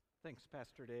Thanks,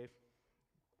 Pastor Dave.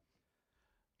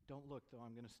 Don't look, though.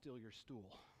 I'm going to steal your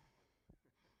stool.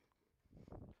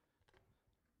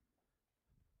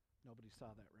 Nobody saw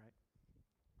that, right?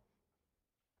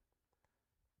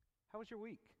 How was your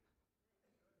week?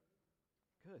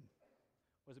 Good.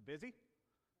 Was it busy?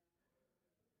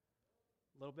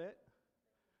 A little bit?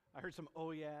 I heard some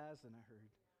oh yeahs, and I heard,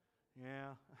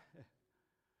 yeah.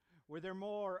 Were there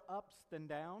more ups than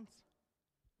downs?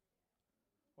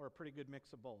 Or a pretty good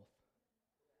mix of both?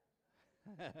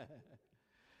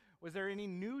 Was there any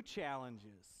new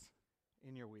challenges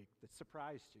in your week that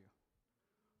surprised you?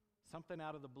 Something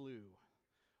out of the blue.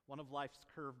 One of life's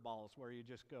curveballs where you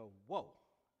just go, whoa,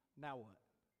 now what?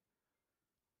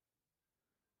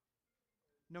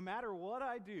 No matter what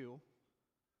I do,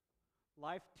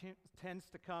 life tends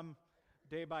to come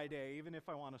day by day, even if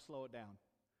I want to slow it down.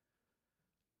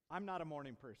 I'm not a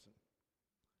morning person.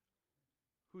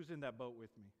 Who's in that boat with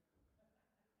me?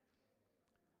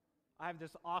 I have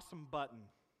this awesome button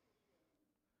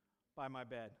by my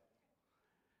bed.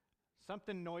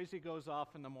 Something noisy goes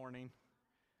off in the morning,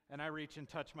 and I reach and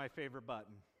touch my favorite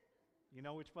button. You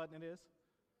know which button it is?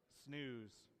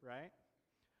 Snooze, right?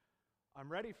 I'm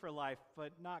ready for life,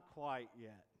 but not quite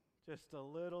yet. Just a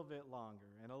little bit longer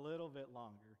and a little bit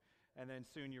longer. And then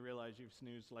soon you realize you've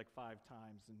snoozed like 5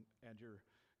 times and you're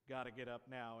got to get up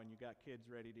now and you got kids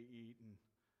ready to eat and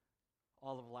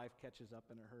all of life catches up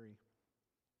in a hurry.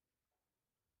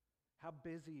 How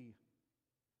busy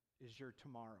is your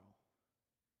tomorrow?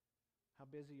 How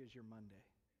busy is your Monday?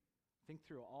 Think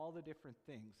through all the different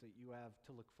things that you have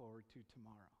to look forward to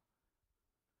tomorrow.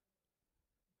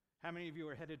 How many of you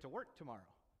are headed to work tomorrow?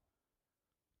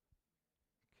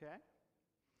 Okay.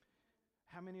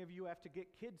 How many of you have to get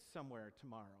kids somewhere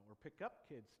tomorrow or pick up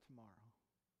kids tomorrow?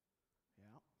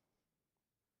 Yeah.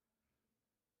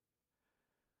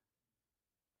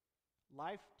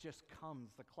 Life just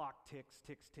comes. The clock ticks,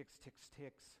 ticks, ticks, ticks,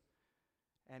 ticks.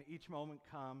 And each moment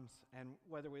comes, and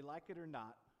whether we like it or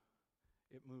not,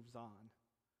 it moves on.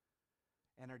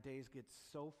 And our days get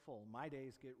so full. My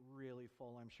days get really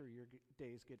full. I'm sure your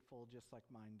days get full just like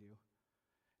mine do.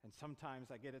 And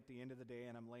sometimes I get at the end of the day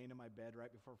and I'm laying in my bed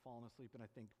right before falling asleep and I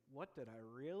think, what did I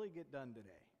really get done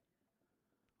today?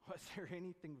 Was there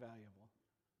anything valuable?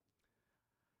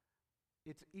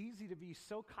 It's easy to be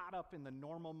so caught up in the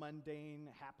normal, mundane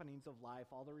happenings of life,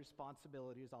 all the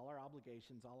responsibilities, all our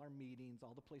obligations, all our meetings,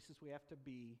 all the places we have to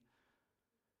be.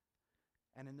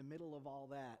 And in the middle of all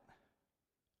that,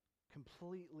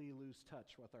 completely lose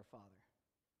touch with our Father.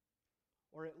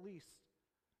 Or at least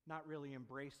not really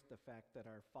embrace the fact that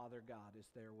our Father God is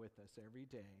there with us every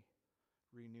day,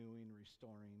 renewing,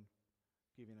 restoring,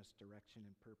 giving us direction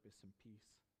and purpose and peace.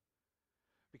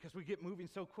 Because we get moving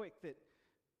so quick that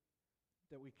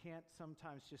we can't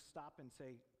sometimes just stop and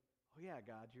say, oh yeah,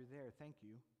 God, you're there, thank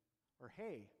you. Or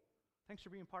hey, thanks for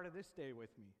being part of this day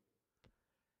with me.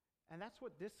 And that's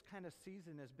what this kind of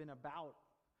season has been about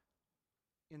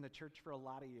in the church for a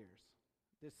lot of years.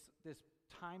 This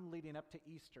time leading up to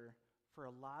Easter for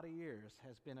a lot of years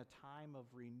has been a time of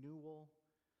renewal.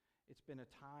 It's been a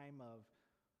time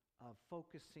of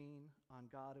focusing on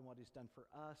God and what He's done for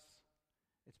us.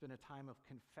 It's been a time of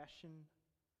confession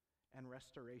and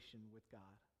restoration with God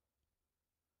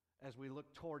as we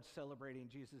look towards celebrating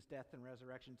Jesus' death and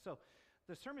resurrection. So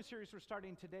the sermon series we're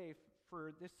starting today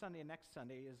for this Sunday and next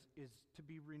Sunday is to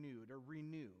be renewed or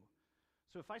renew.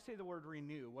 So if I say the word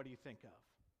renew, what do you think of?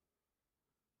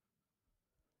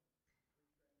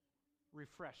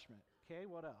 Refreshment. Okay,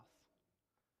 what else?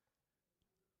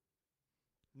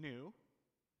 New.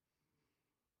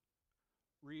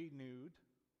 Renewed.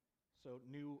 So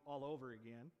new all over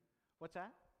again. What's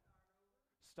that?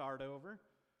 Start over.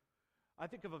 I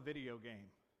think of a video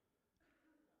game.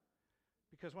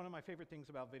 Because one of my favorite things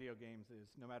about video games is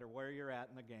no matter where you're at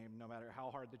in the game, no matter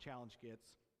how hard the challenge gets,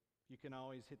 you can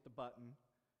always hit the button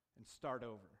and start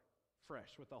over,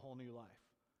 fresh, with a whole new life.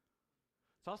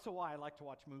 It's also why I like to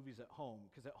watch movies at home,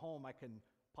 because at home I can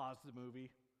pause the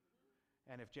movie,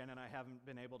 and if Jen and I haven't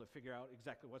been able to figure out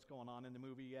exactly what's going on in the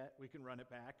movie yet, we can run it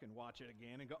back and watch it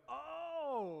again and go,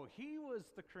 oh, he was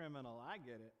the criminal, I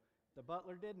get it. The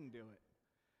butler didn't do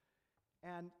it.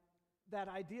 And that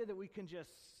idea that we can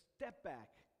just step back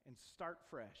and start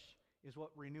fresh is what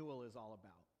renewal is all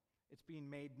about. It's being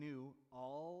made new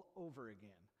all over again.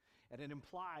 And it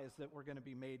implies that we're going to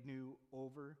be made new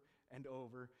over and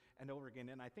over and over again.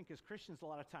 And I think as Christians, a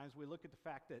lot of times we look at the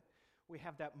fact that we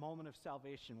have that moment of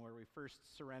salvation where we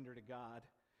first surrender to God,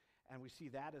 and we see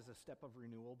that as a step of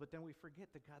renewal, but then we forget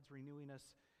that God's renewing us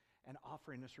and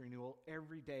offering us renewal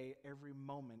every day, every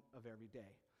moment of every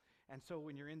day. And so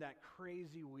when you're in that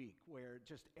crazy week where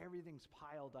just everything's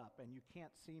piled up and you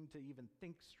can't seem to even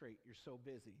think straight, you're so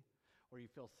busy, or you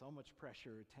feel so much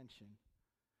pressure or tension,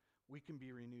 we can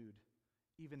be renewed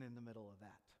even in the middle of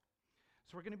that.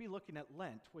 So we're going to be looking at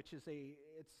Lent, which is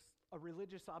it's a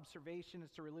religious observation,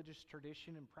 it's a religious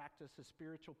tradition and practice, a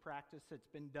spiritual practice that's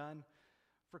been done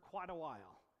for quite a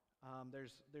while.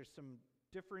 There's some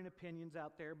differing opinions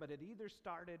out there, but it either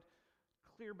started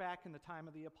clear back in the time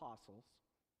of the apostles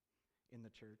in the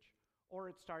church, or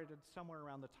it started somewhere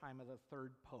around the time of the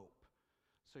third pope.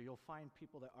 So you'll find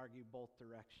people that argue both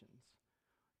directions.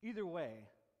 Either way,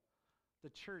 the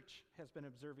church has been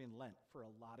observing Lent for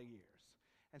a lot of years.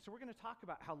 And so we're going to talk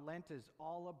about how Lent is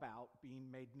all about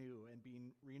being made new and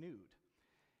being renewed.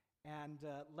 And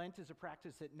Lent is a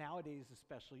practice that nowadays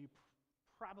especially, you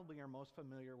probably are most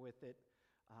familiar with it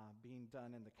being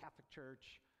done in the Catholic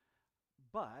Church.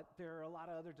 But there are a lot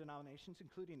of other denominations,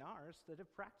 including ours, that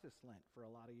have practiced Lent for a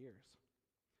lot of years.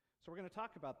 So we're going to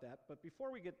talk about that. But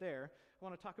before we get there, I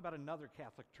want to talk about another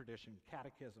Catholic tradition,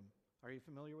 catechism. Are you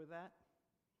familiar with that?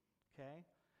 Okay.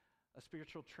 A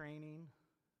spiritual training.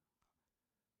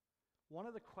 One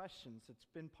of the questions that's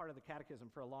been part of the catechism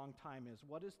for a long time is,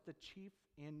 what is the chief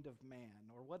end of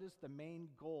man? Or what is the main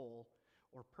goal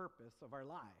or purpose of our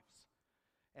lives?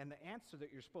 And the answer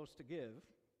that you're supposed to give,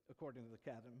 according to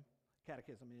the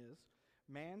catechism, is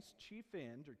man's chief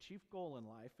end or chief goal in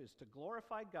life is to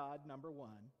glorify God, number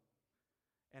one,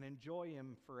 and enjoy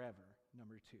Him forever,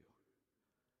 number two.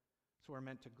 So we're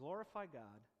meant to glorify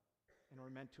God, and we're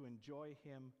meant to enjoy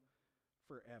Him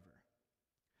forever.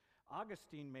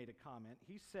 Augustine made a comment.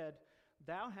 He said,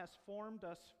 "Thou hast formed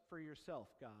us for yourself,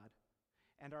 God,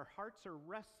 and our hearts are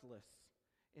restless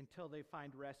until they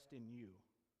find rest in you."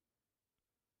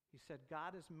 He said,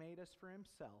 God has made us for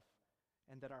Himself,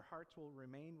 and that our hearts will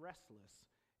remain restless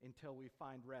until we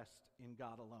find rest in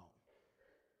God alone.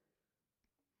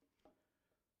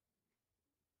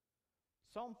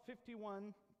 Psalm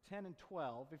 51, 10 and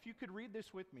 12. If you could read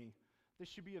this with me, this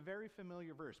should be a very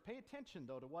familiar verse. Pay attention,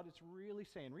 though, to what it's really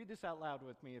saying. Read this out loud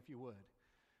with me if you would.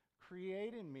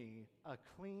 Create in me a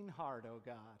clean heart, O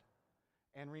God,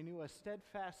 and renew a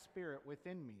steadfast spirit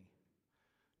within me.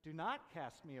 Do not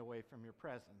cast me away from your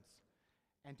presence,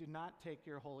 and do not take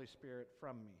your Holy Spirit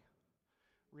from me.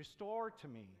 Restore to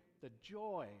me the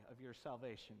joy of your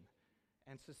salvation,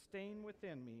 and sustain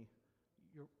within me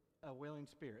a willing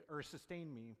spirit, or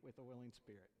sustain me with a willing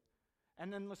spirit.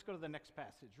 And then let's go to the next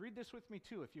passage. Read this with me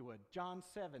too, if you would. John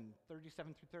 7,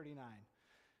 37 through 39.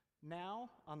 Now,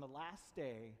 on the last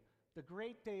day, the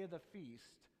great day of the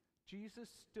feast, Jesus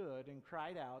stood and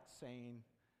cried out, saying,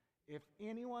 "If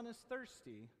anyone is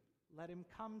thirsty, let him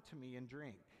come to me and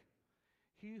drink.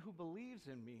 He who believes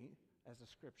in me, as the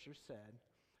scripture said,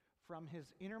 from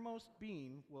his innermost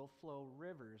being will flow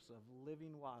rivers of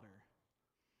living water."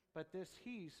 But this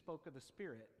he spoke of the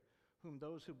Spirit, whom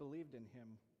those who believed in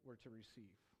him were to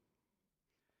receive.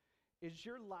 Is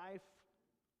your life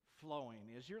flowing?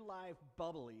 Is your life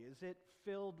bubbly? Is it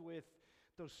filled with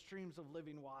those streams of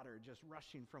living water just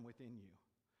rushing from within you?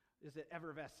 Is it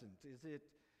effervescent?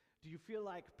 Do you feel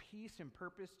like peace and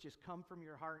purpose just come from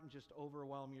your heart and just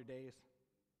overwhelm your days?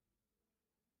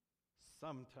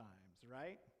 Sometimes,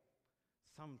 right?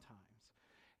 Sometimes.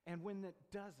 And when it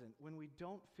doesn't, when we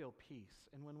don't feel peace,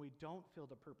 and when we don't feel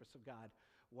the purpose of God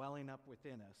welling up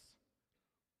within us,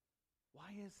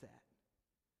 why is that?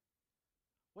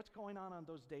 What's going on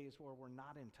those days where we're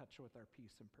not in touch with our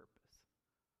peace and purpose?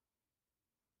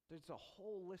 There's a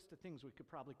whole list of things we could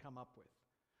probably come up with.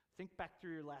 Think back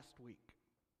through your last week.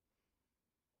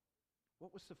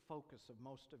 What was the focus of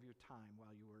most of your time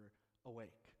while you were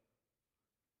awake?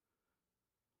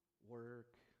 Work,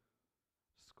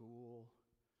 school,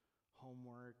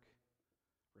 homework,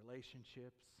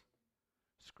 relationships,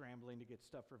 scrambling to get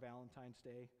stuff for Valentine's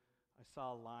Day. I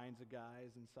saw lines of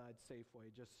guys inside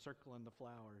Safeway just circling the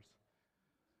flowers.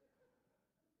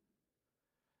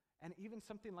 And even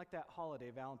something like that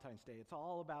holiday, Valentine's Day, it's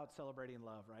all about celebrating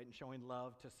love, right? And showing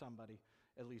love to somebody.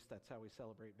 At least that's how we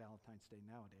celebrate Valentine's Day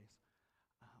nowadays.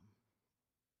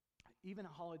 Even a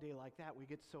holiday like that, we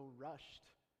get so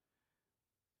rushed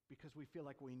because we feel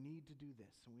like we need to do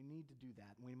this and we need to do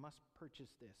that and we must purchase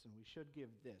this and we should give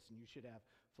this and you should have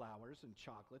flowers and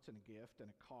chocolates and a gift and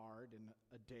a card and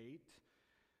a date,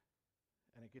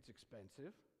 and it gets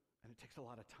expensive and it takes a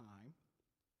lot of time,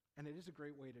 and it is a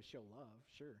great way to show love,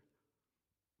 sure.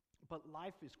 But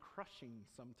life is crushing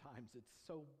sometimes. It's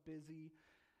so busy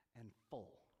and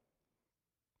full.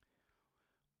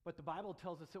 But the Bible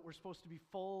tells us that we're supposed to be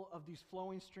full of these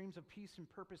flowing streams of peace and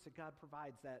purpose that God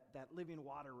provides, that living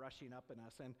water rushing up in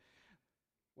us. And,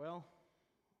 well,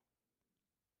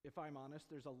 If I'm honest,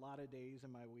 there's a lot of days in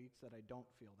my weeks that I don't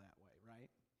feel that way, right?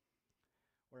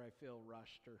 Where I feel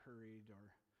rushed or hurried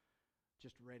or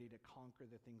just ready to conquer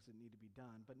the things that need to be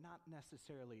done, but not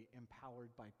necessarily empowered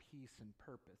by peace and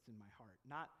purpose in my heart.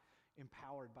 Not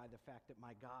empowered by the fact that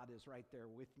my God is right there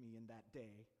with me in that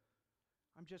day.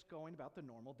 I'm just going about the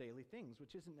normal daily things,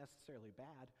 which isn't necessarily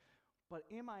bad, but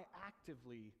am I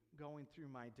actively going through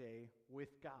my day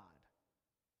with God?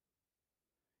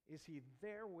 Is he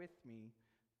there with me?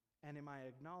 And am I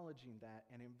acknowledging that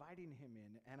and inviting him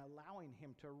in and allowing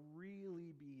him to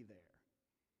really be there?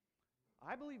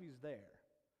 I believe he's there.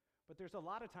 But there's a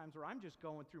lot of times where I'm just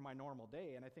going through my normal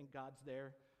day, and I think God's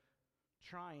there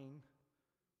trying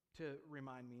to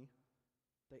remind me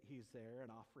that he's there and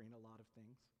offering a lot of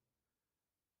things.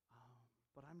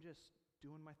 But I'm just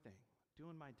doing my thing,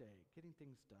 doing my day, getting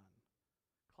things done.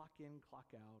 Clock in, clock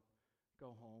out,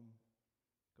 go home,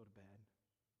 go to bed,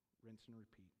 rinse and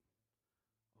repeat.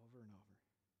 Over and over.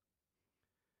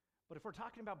 But if we're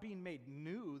talking about being made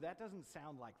new, that doesn't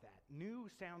sound like that. New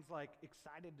sounds like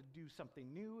excited to do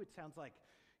something new. It sounds like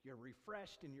you're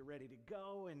refreshed and you're ready to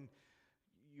go and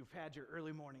you've had your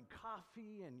early morning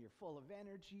coffee and you're full of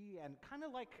energy, and kind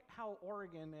of like how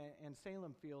Oregon and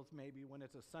Salem feels maybe when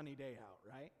it's a sunny day out,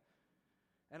 right?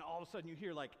 And all of a sudden you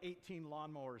hear like 18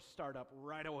 lawnmowers start up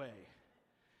right away.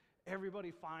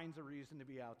 Everybody finds a reason to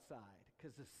be outside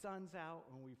because the sun's out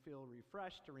and we feel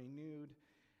refreshed or renewed.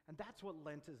 And that's what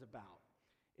Lent is about.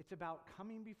 It's about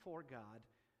coming before God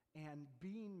and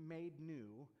being made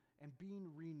new and being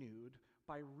renewed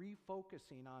by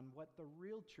refocusing on what the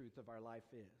real truth of our life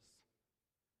is.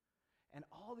 And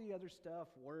all the other stuff,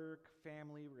 work,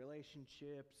 family,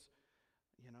 relationships,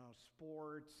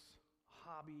 sports,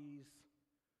 hobbies,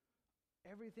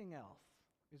 everything else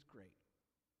is great.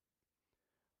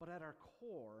 But at our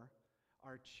core,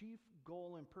 our chief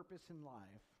goal and purpose in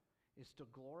life is to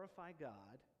glorify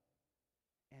God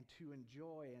and to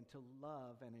enjoy and to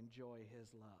love and enjoy his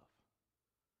love.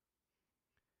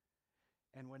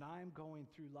 And when I'm going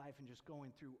through life and just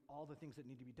going through all the things that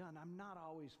need to be done, I'm not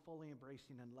always fully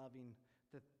embracing and loving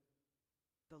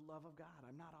the love of God.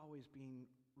 I'm not always being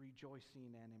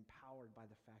rejoicing and empowered by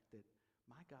the fact that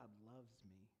my God loves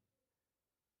me.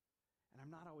 And I'm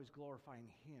not always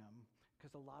glorifying him,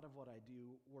 because a lot of what I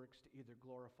do works to either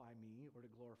glorify me or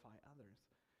to glorify others.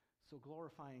 So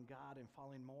glorifying God and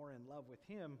falling more in love with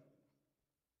him,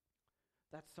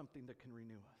 that's something that can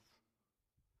renew us.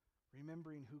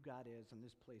 Remembering who God is in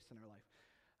this place in our life.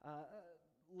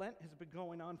 Lent has been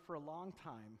going on for a long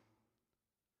time,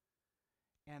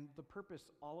 and the purpose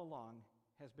all along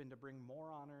has been to bring more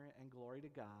honor and glory to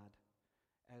God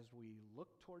as we look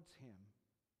towards him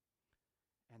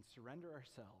and surrender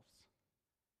ourselves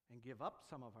and give up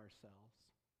some of ourselves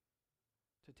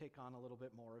to take on a little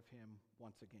bit more of him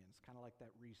once again. It's kind of like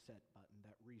that reset button,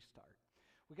 that restart.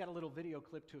 We got a little video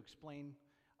clip to explain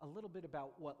a little bit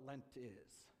about what Lent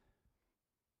is.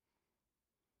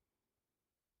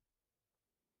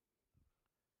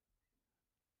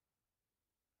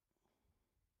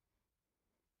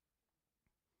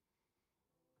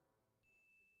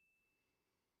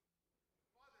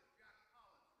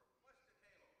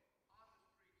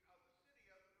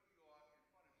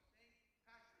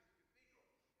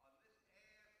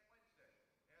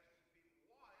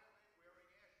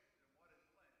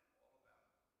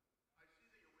 I see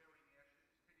that you're wearing ashes.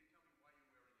 Can you tell me why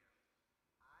you're wearing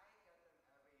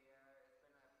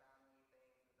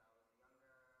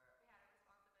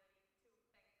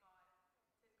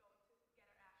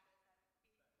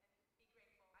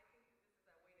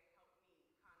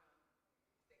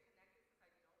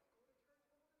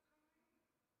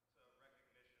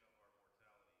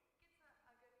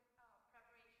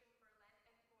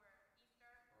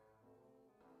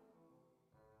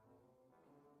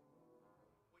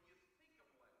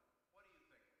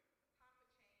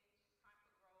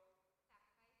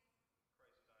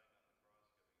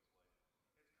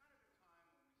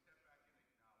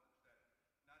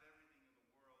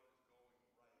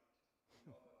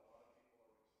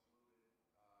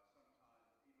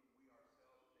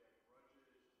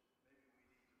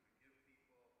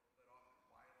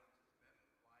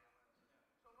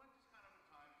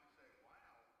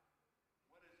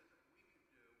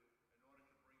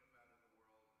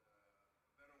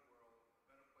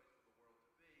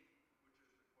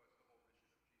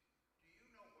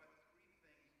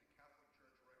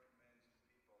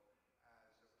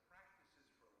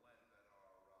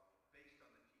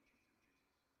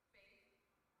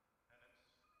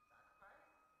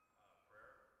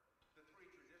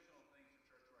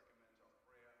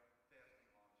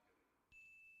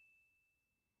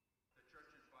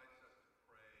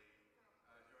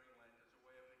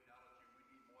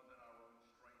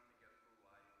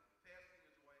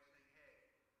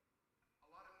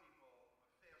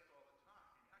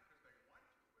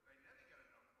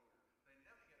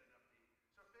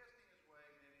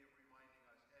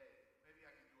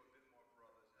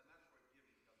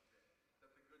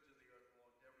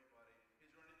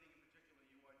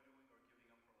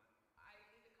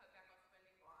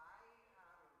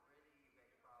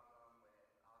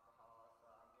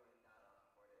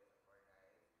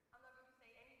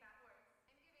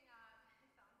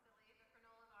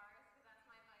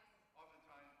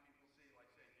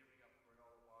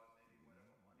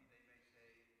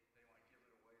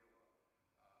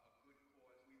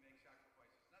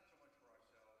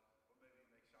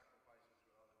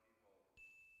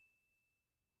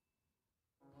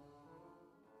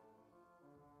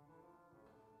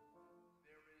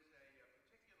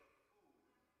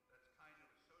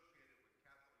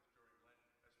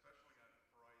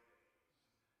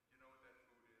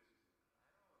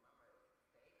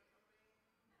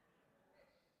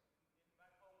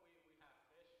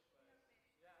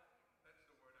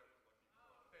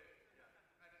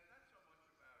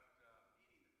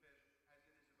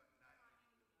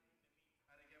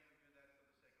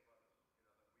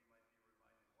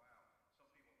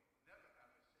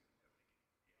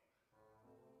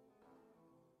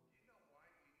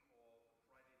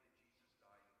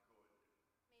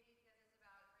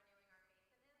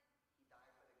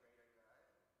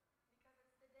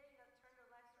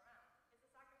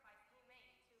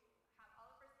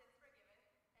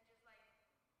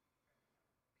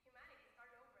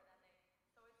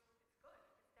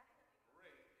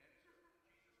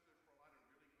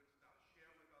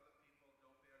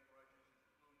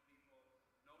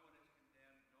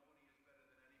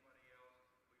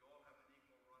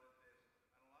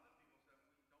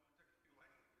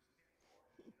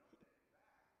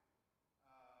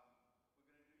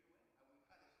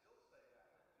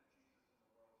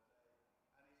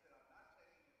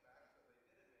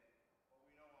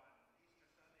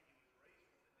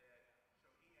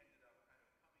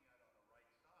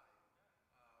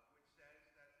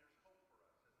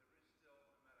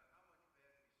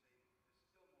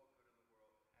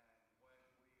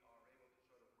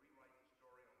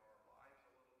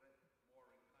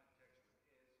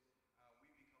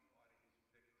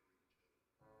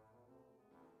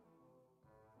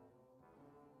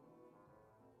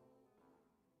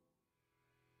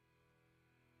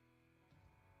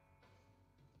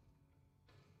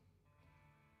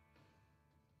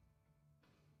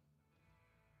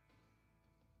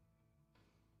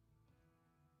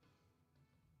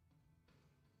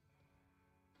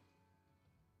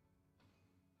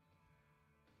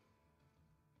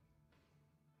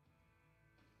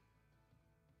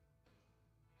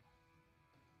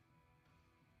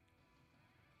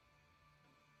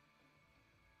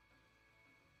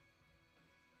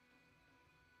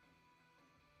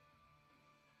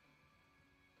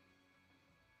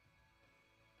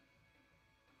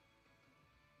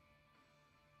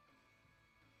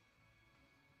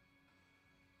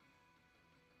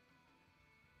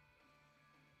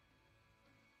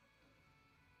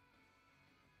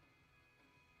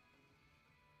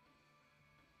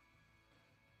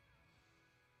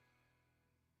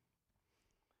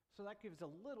So that gives a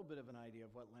little bit of an idea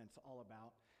of what Lent's all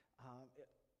about.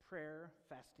 Prayer,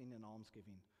 fasting, and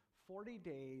almsgiving. 40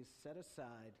 days set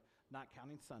aside, not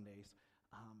counting Sundays,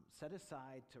 set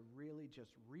aside to really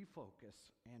just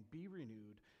refocus and be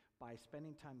renewed by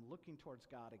spending time looking towards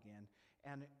God again.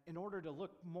 And in order to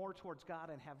look more towards God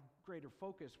and have greater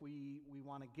focus, we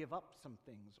want to give up some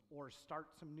things or start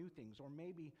some new things, or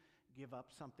maybe give up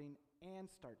something and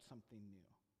start something new,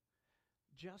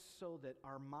 just so that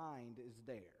our mind is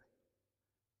there.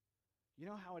 You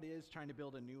know how it is trying to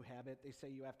build a new habit? They say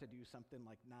you have to do something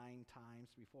like 9 times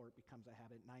before it becomes a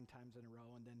habit, 9 times in a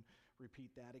row, and then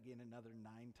repeat that again another 9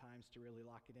 times to really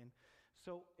lock it in.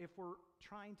 So if we're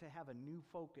trying to have a new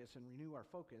focus and renew our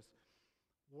focus,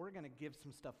 we're going to give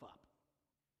some stuff up.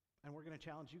 And we're going to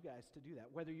challenge you guys to do that.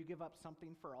 Whether you give up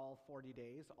something for all 40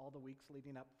 days, all the weeks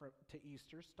leading up to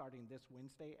Easter, starting this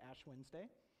Wednesday, Ash Wednesday,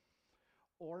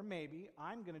 or maybe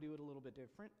I'm going to do it a little bit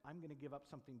different. I'm going to give up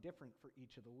something different for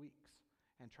each of the weeks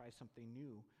and try something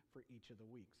new for each of the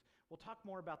weeks. We'll talk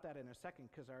more about that in a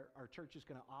second, because our church is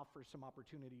going to offer some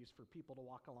opportunities for people to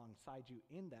walk alongside you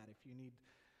in that if you need,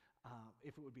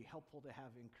 if it would be helpful to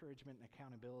have encouragement and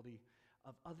accountability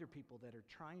of other people that are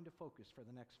trying to focus for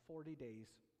the next 40 days,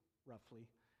 roughly,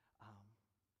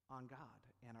 on God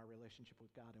and our relationship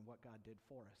with God and what God did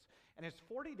for us. And it's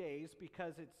 40 days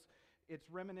because it's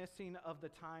reminiscing of the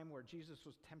time where Jesus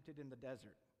was tempted in the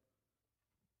desert.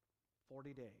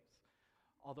 40 days.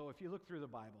 Although if you look through the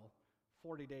Bible,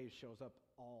 40 days shows up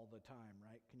all the time,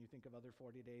 right? Can you think of other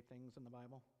 40-day things in the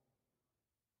Bible?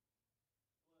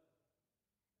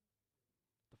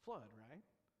 The flood, right?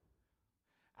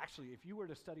 Actually, if you were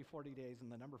to study 40 days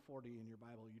and the number 40 in your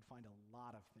Bible, you'd find a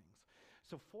lot of things.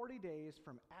 So 40 days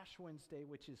from Ash Wednesday,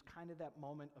 which is kind of that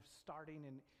moment of starting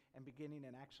and beginning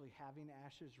and actually having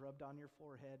ashes rubbed on your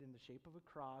forehead in the shape of a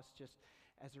cross, just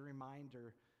as a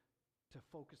reminder to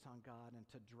focus on God and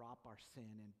to drop our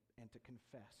sin and to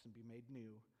confess and be made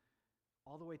new,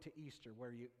 all the way to Easter,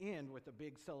 where you end with a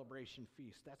big celebration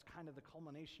feast. That's kind of the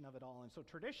culmination of it all. And so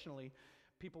traditionally,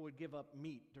 people would give up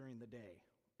meat during the day,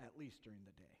 at least during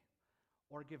the day,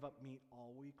 or give up meat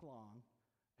all week long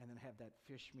and then have that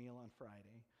fish meal on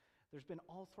Friday. There's been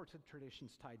all sorts of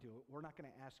traditions tied to it. We're not going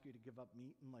to ask you to give up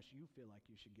meat unless you feel like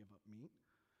you should give up meat.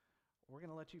 We're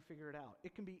going to let you figure it out.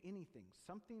 It can be anything,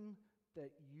 something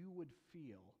that you would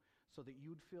feel, so that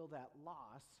you'd feel that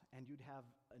loss and you'd have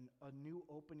a new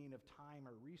opening of time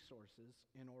or resources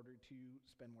in order to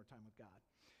spend more time with God.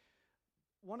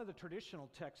 One of the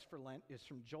traditional texts for Lent is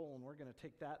from Joel, and we're going to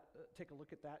take a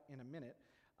look at that in a minute.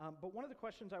 But one of the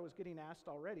questions I was getting asked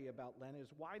already about Lent is,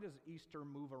 why does Easter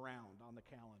move around on the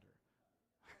calendar?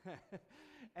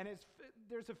 And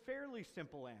there's a fairly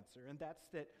simple answer, and that's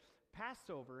that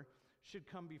Passover should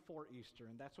come before Easter,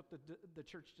 and that's what the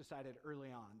church decided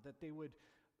early on, that they would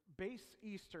base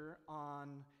Easter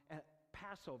on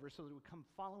Passover, so that it would come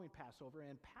following Passover,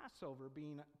 and Passover,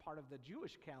 being part of the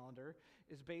Jewish calendar,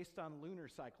 is based on lunar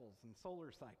cycles and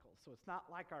solar cycles, so it's not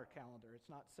like our calendar. It's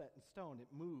not set in stone. It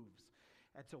moves,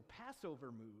 and so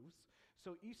Passover moves,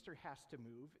 so Easter has to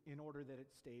move in order that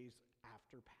it stays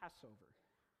after Passover.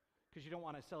 Because you don't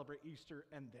want to celebrate Easter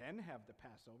and then have the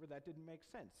Passover. That didn't make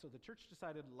sense. So the church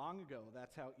decided long ago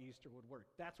that's how Easter would work.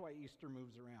 That's why Easter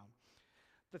moves around.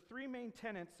 The 3 main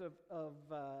tenets of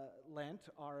Lent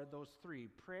are those 3: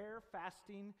 prayer,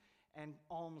 fasting, and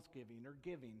almsgiving or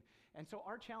giving. And so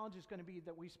our challenge is going to be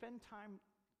that we spend time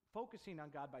focusing on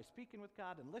God by speaking with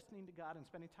God and listening to God and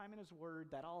spending time in His Word.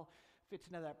 That all fits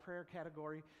into that prayer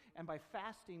category. And by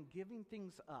fasting, giving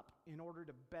things up in order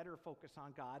to better focus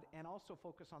on God, and also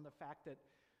focus on the fact that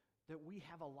we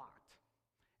have a lot,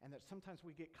 and that sometimes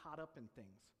we get caught up in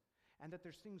things, and that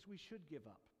there's things we should give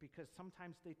up because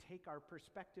sometimes they take our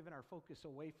perspective and our focus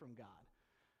away from God.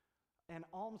 And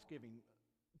almsgiving,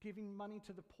 giving money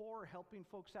to the poor, helping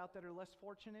folks out that are less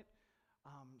fortunate,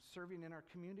 serving in our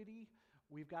community.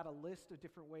 We've got a list of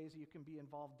different ways you can be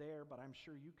involved there, but I'm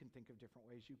sure you can think of different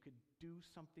ways you could do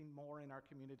something more in our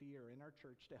community or in our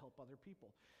church to help other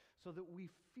people, so that we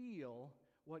feel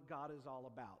what God is all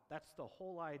about. That's the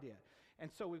whole idea. And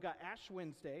so we've got Ash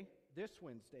Wednesday. This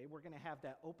Wednesday, we're going to have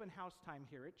that open house time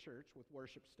here at church with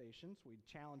worship stations. We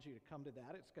challenge you to come to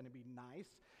that. It's going to be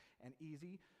nice and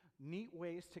easy. Neat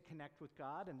ways to connect with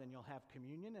God, and then you'll have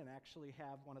communion and actually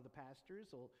have one of the pastors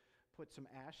will put some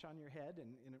ash on your head, and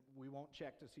we won't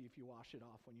check to see if you wash it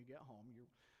off when you get home.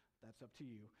 That's up to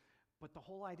you. But the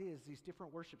whole idea is these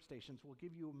different worship stations will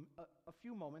give you a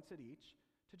few moments at each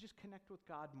to just connect with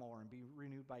God more and be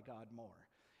renewed by God more.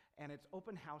 And it's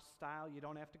open house style. You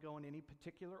don't have to go in any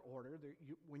particular order.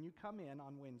 When you come in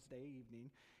on Wednesday evening,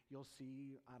 you'll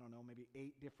see, I don't know, maybe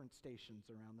 8 different stations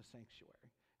around the sanctuary.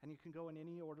 And you can go in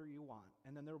any order you want.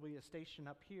 And then there will be a station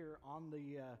up here on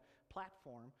the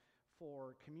platform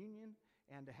for communion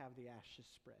and to have the ashes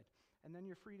spread. And then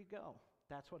you're free to go.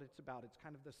 That's what it's about. It's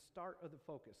kind of the start of the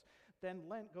focus. Then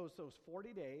Lent goes those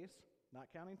 40 days, not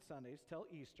counting Sundays, till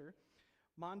Easter.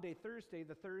 Maundy Thursday,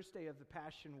 the Thursday of the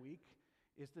Passion Week,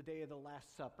 is the day of the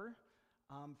Last Supper.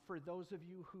 For those of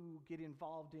you who get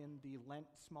involved in the Lent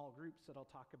small groups that I'll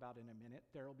talk about in a minute,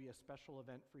 there will be a special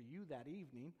event for you that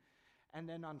evening. And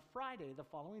then on Friday, the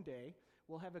following day,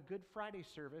 we'll have a Good Friday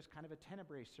service, kind of a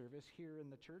Tenebrae service here in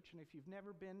the church. And if you've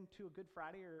never been to a Good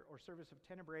Friday or service of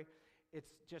Tenebrae,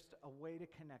 it's just a way to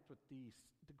connect with the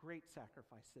great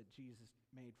sacrifice that Jesus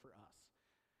made for us.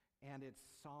 And it's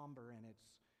somber and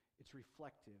it's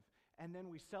reflective. And then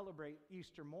we celebrate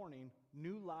Easter morning,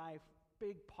 new life,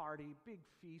 big party, big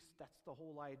feast. That's the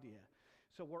whole idea.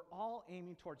 So we're all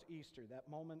aiming towards Easter, that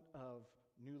moment of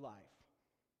new life.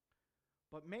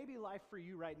 But maybe life for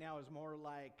you right now is more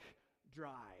like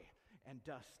dry and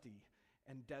dusty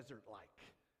and desert-like.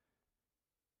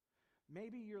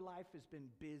 Maybe your life has been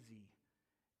busy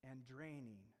and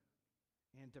draining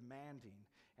and demanding,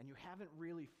 and you haven't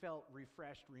really felt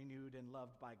refreshed, renewed, and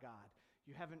loved by God.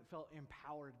 You haven't felt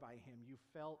empowered by Him. You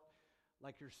felt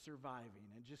like you're surviving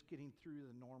and just getting through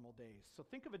the normal days. So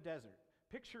think of a desert.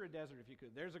 Picture a desert if you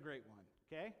could. There's a great one,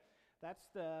 okay?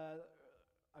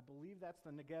 I believe that's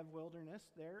the Negev wilderness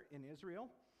there in Israel,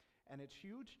 and it's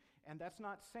huge, and that's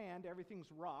not sand. Everything's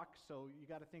rock, so you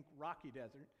got to think rocky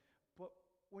desert. But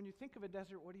when you think of a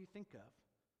desert, what do you think of?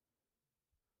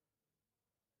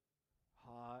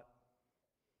 Hot,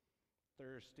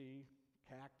 thirsty,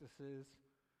 cactuses.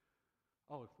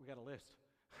 Oh, we got a list.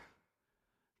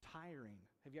 Tiring.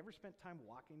 Have you ever spent time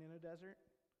walking in a desert?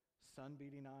 Sun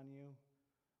beating on you,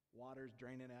 water's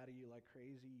draining out of you like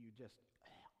crazy, you're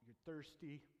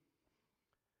thirsty.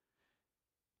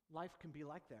 Life can be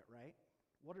like that, right?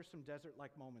 What are some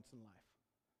desert-like moments in life?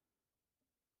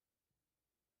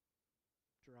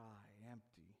 Dry,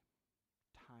 empty,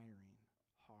 tiring,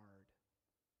 hard.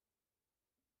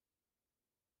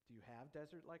 Do you have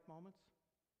desert-like moments?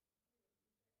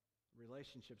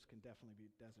 Relationships can definitely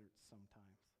be deserts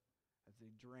sometimes, as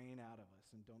they drain out of us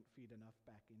and don't feed enough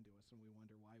back into us, and we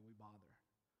wonder why we bother.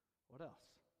 What else?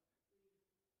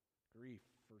 Grief,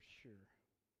 for sure.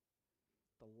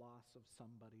 The loss of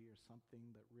somebody or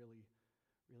something that really,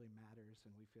 really matters,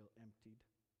 and we feel emptied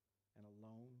and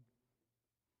alone.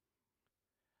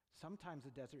 Sometimes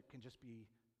a desert can just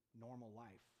be normal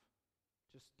life,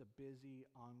 just the busy,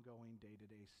 ongoing,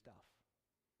 day-to-day stuff,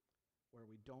 where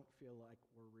we don't feel like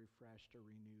we're refreshed or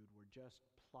renewed. We're just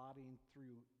plodding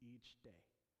through each day,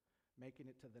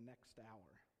 making it to the next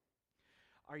hour.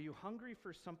 Are you hungry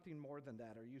for something more than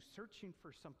that? Are you searching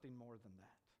for something more than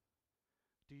that?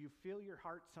 Do you feel your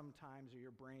heart sometimes or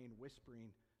your brain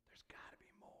whispering, there's got to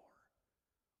be more?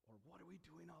 Or what are we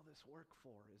doing all this work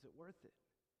for? Is it worth it?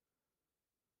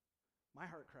 My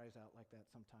heart cries out like that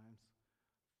sometimes.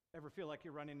 Ever feel like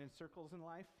you're running in circles in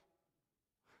life?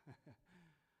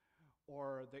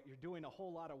 Or that you're doing a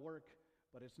whole lot of work,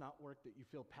 but it's not work that you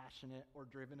feel passionate or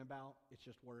driven about. It's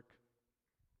just work,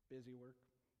 busy work.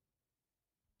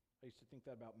 I used to think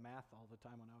that about math all the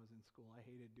time when I was in school. I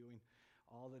hated doing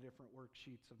all the different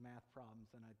worksheets of math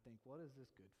problems, and I'd think, what is this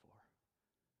good for?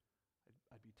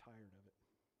 I'd be tired of it.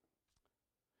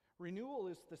 Renewal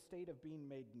is the state of being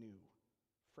made new,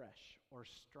 fresh, or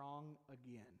strong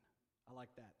again. I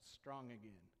like that, strong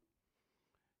again.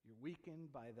 You're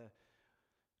weakened by the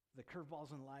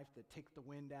curveballs in life that take the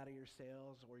wind out of your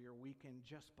sails, or you're weakened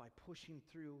just by pushing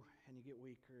through, and you get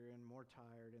weaker and more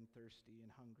tired and thirsty and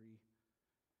hungry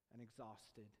and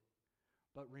exhausted.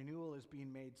 But renewal is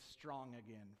being made strong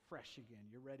again, fresh again.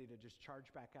 You're ready to just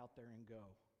charge back out there and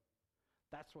go.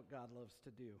 That's what God loves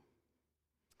to do.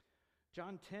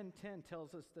 John 10:10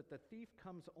 tells us that the thief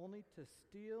comes only to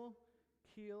steal,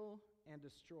 kill, and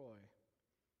destroy.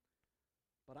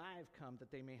 But I have come that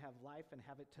they may have life and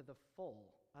have it to the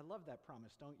full. I love that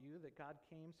promise, don't you? That God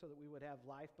came so that we would have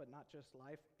life, but not just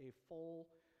life, a full,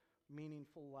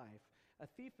 meaningful life. A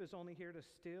thief is only here to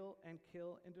steal and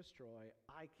kill and destroy.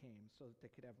 I came so that they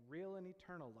could have real and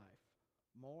eternal life,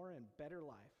 more and better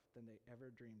life than they ever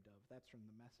dreamed of. That's from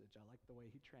the Message. I like the way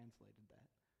he translated that,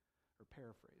 or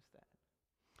paraphrased that.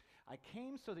 I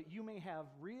came so that you may have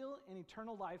real and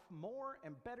eternal life, more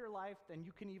and better life than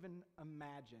you can even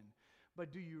imagine.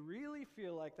 But do you really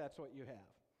feel like that's what you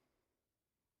have?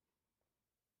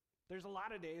 There's a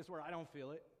lot of days where I don't feel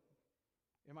it.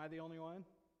 Am I the only one?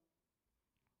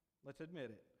 Let's admit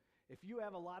it. If you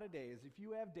have a lot of days, if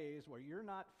you have days where you're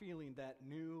not feeling that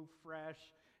new, fresh,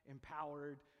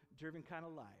 empowered, driven kind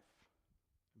of life,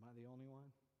 am I the only one?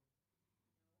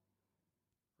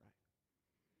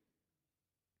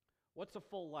 What's a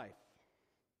full life?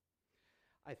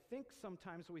 I think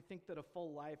sometimes we think that a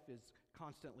full life is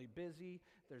constantly busy.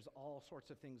 There's all sorts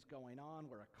of things going on.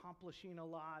 We're accomplishing a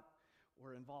lot.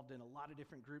 We're involved in a lot of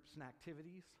different groups and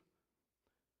activities.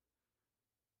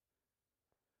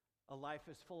 A life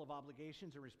is full of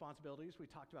obligations and responsibilities. We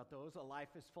talked about those. A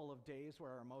life is full of days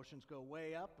where our emotions go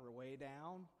way up or way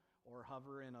down, or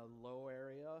hover in a low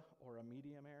area or a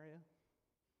medium area.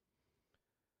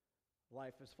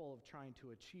 Life is full of trying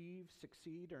to achieve,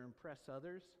 succeed, or impress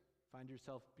others. Find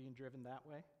yourself being driven that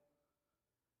way.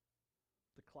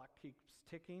 The clock keeps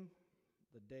ticking.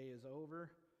 The day is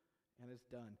over, and it's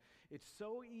done. It's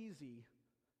so easy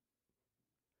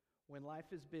when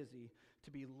life is busy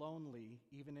to be lonely,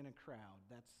 even in a crowd.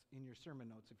 That's in your sermon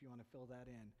notes if you want to fill that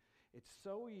in. It's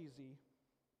so easy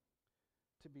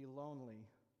to be lonely,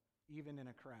 even in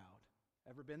a crowd.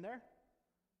 Ever been there?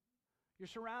 You're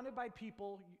surrounded by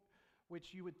people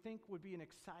which you would think would be an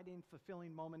exciting,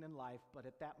 fulfilling moment in life, but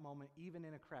at that moment, even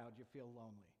in a crowd, you feel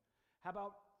lonely. How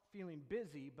about feeling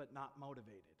busy but not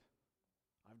motivated?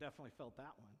 I've definitely felt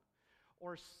that one.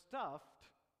 Or stuffed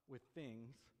with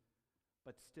things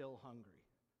but still hungry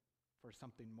for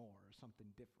something more or something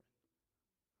different.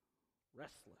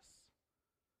 Restless.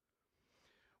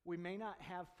 We may not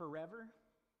have forever.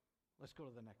 Let's go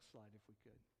to the next slide if we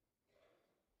could.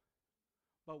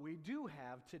 But we do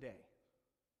have today.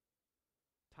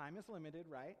 Time is limited,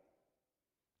 right?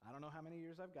 I don't know how many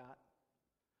years I've got.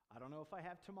 I don't know if I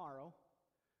have tomorrow,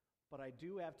 but I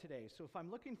do have today. So if I'm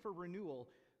looking for renewal,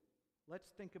 let's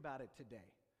think about it today.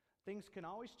 Things can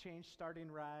always change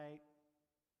starting right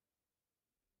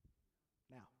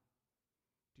now.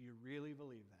 Do you really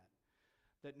believe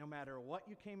that? That no matter what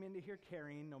you came into here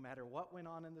carrying, no matter what went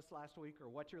on in this last week or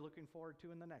what you're looking forward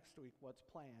to in the next week, what's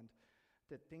planned,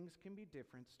 that things can be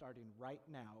different starting right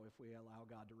now if we allow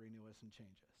God to renew us and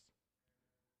change us.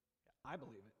 I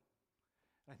believe it.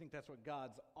 And I think that's what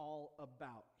God's all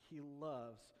about. He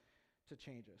loves to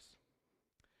change us.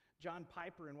 John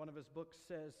Piper, in one of his books,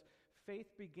 says, faith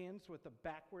begins with a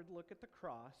backward look at the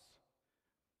cross,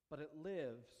 but it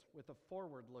lives with a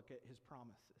forward look at his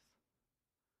promises.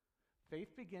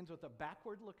 Faith begins with a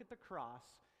backward look at the cross,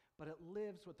 but it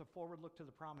lives with a forward look to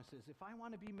the promises. If I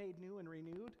want to be made new and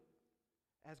renewed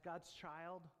as God's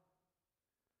child,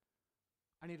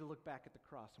 I need to look back at the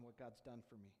cross and what God's done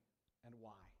for me and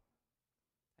why,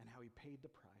 and how he paid the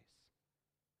price,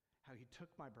 how he took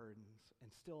my burdens and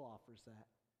still offers that,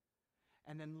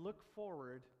 and then look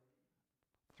forward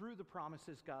through the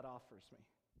promises God offers me.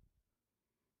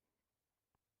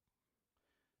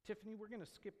 Tiffany, we're going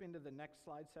to skip into the next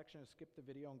slide section and skip the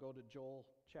video and go to Joel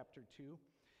chapter 2.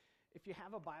 If you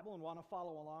have a Bible and want to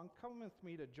follow along, come with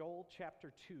me to Joel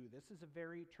chapter 2. This is a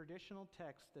very traditional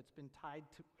text that's been tied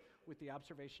to with the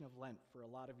observation of Lent for a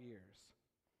lot of years.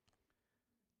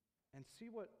 And see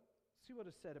what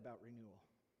is said about renewal.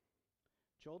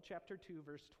 Joel chapter 2,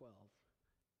 verse 12.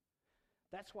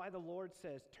 That's why the Lord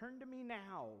says, turn to me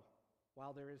now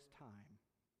while there is time.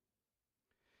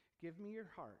 Give me your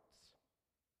hearts.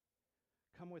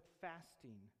 Come with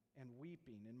fasting and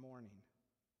weeping and mourning.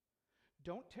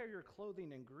 Don't tear your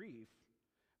clothing in grief,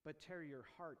 but tear your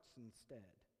hearts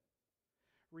instead.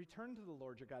 Return to the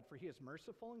Lord your God, for he is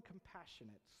merciful and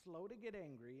compassionate, slow to get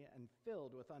angry, and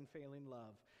filled with unfailing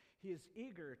love. He is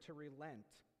eager to relent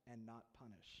and not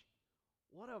punish.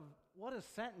 What a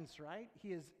sentence, right?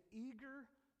 He is eager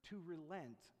to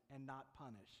relent and not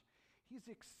punish. He's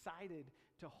excited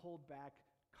to hold back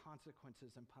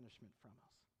consequences and punishment from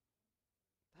us.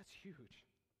 That's huge.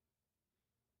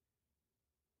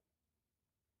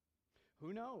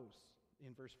 Who knows?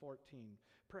 In verse 14,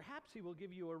 perhaps he will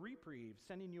give you a reprieve,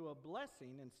 sending you a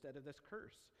blessing instead of this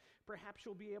curse. Perhaps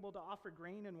you'll be able to offer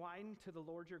grain and wine to the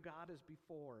Lord your God as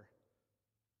before.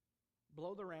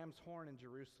 Blow the ram's horn in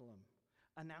Jerusalem.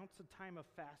 Announce a time of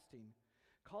fasting.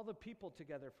 Call the people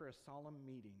together for a solemn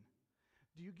meeting.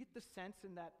 Do you get the sense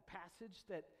in that passage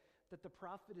that the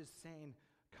prophet is saying,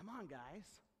 come on, guys.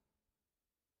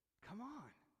 Come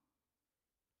on.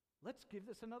 Let's give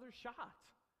this another shot.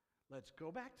 Let's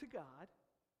go back to God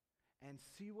and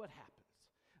see what happens.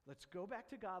 Let's go back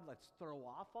to God. Let's throw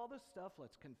off all the stuff.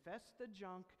 Let's confess the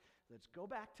junk. Let's go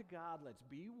back to God. Let's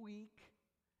be weak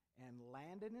and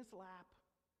land in his lap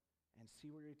and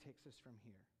see where he takes us from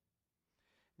here.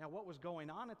 Now, what was going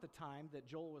on at the time that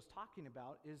Joel was talking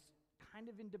about is kind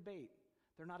of in debate.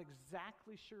 They're not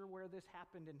exactly sure where this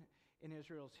happened in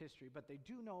Israel's history, but they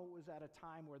do know it was at a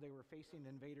time where they were facing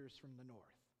invaders from the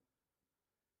north.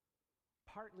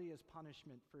 Partly as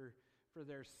punishment for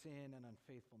their sin and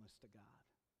unfaithfulness to God.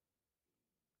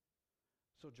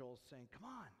 So Joel's saying, come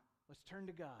on, let's turn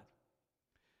to God.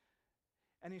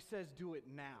 And he says, do it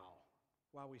now,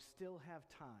 while we still have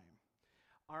time.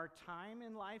 Our time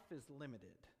in life is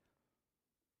limited.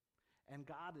 And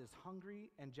God is hungry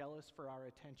and jealous for our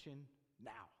attention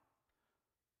now.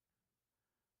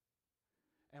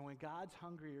 And when God's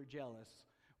hungry or jealous,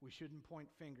 we shouldn't point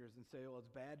fingers and say, well, it's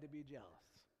bad to be jealous.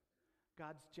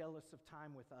 God's jealous of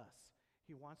time with us.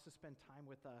 He wants to spend time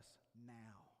with us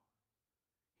now.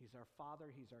 He's our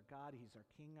Father, He's our God, He's our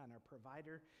King and our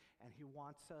provider, and He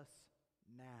wants us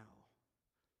now.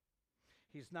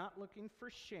 He's not looking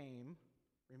for shame.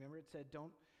 Remember it said,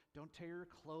 don't tear your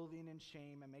clothing in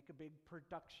shame and make a big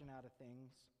production out of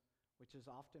things, which is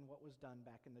often what was done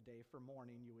back in the day for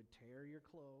mourning. You would tear your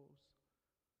clothes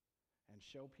and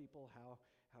show people how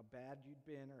bad you'd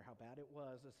been or how bad it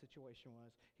was, the situation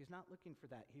was. He's not looking for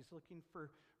that. He's looking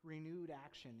for renewed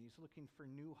action. He's looking for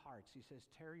new hearts. He says,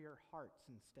 tear your hearts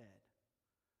instead,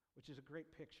 which is a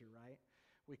great picture, right?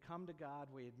 We come to God,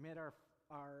 we admit our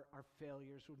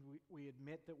failures, we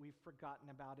admit that we've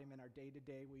forgotten about Him in our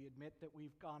day-to-day, we admit that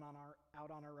we've gone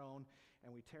out on our own,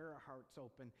 and we tear our hearts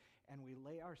open, and we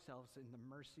lay ourselves in the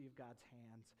mercy of God's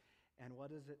hands. And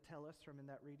what does it tell us from in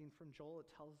that reading from Joel?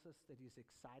 It tells us that He's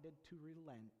excited to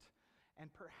relent. And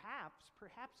perhaps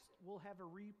we'll have a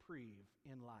reprieve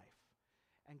in life.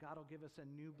 And God will give us a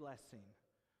new blessing.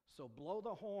 So blow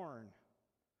the horn.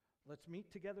 Let's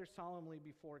meet together solemnly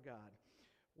before God.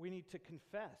 We need to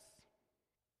confess.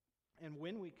 And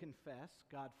when we confess,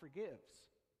 God forgives.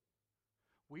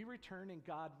 We return and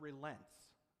God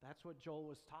relents. That's what Joel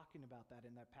was talking about that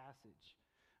in that passage.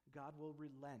 God will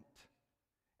relent.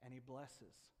 And He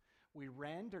blesses. We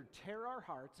rend or tear our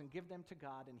hearts and give them to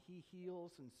God, and He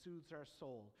heals and soothes our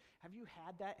soul. Have you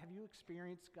had that? Have you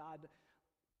experienced God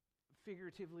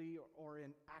figuratively or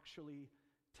in actually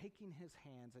taking His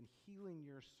hands and healing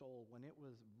your soul when it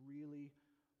was really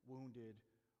wounded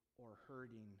or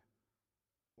hurting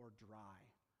or dry?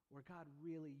 Where God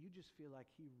really, you just feel like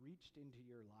He reached into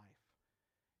your life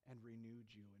and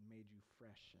renewed you and made you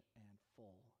fresh and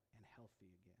full and healthy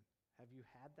again. Have you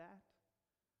had that?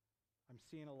 I'm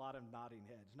seeing a lot of nodding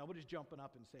heads. Nobody's jumping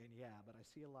up and saying, yeah, but I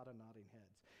see a lot of nodding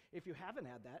heads. If you haven't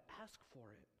had that, ask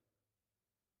for it.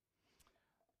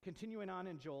 Continuing on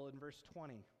in Joel in verse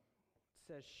 20, it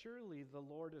says, surely the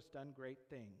Lord has done great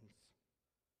things.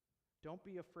 Don't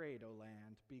be afraid, O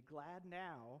land. Be glad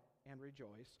now and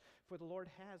rejoice, for the Lord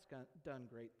has done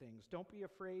great things. Don't be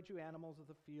afraid, you animals of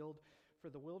the field, for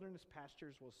the wilderness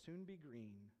pastures will soon be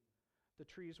green. The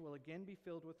trees will again be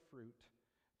filled with fruit.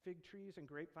 Fig trees and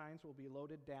grapevines will be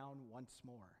loaded down once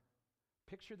more.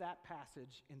 Picture that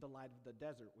passage in the light of the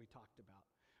desert we talked about,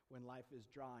 when life is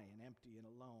dry and empty and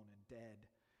alone and dead.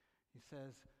 He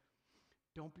says,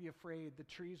 don't be afraid. The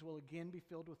trees will again be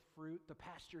filled with fruit. The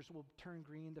pastures will turn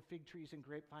green. The fig trees and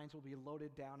grapevines will be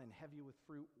loaded down and heavy with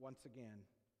fruit once again.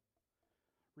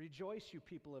 Rejoice, you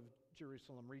people of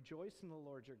Jerusalem. Rejoice in the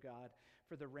Lord your God,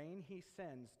 for the rain He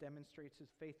sends demonstrates His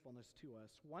faithfulness to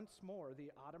us. Once more,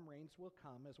 the autumn rains will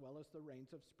come, as well as the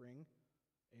rains of spring.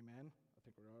 Amen. I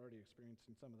think we're already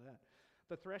experiencing some of that.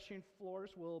 The threshing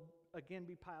floors will again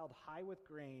be piled high with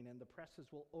grain, and the presses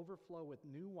will overflow with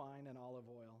new wine and olive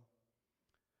oil.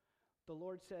 The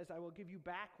Lord says, I will give you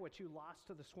back what you lost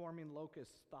to the swarming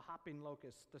locusts, the hopping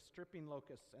locusts, the stripping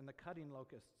locusts, and the cutting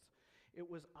locusts. It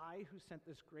was I who sent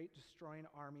this great destroying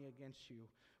army against you.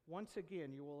 Once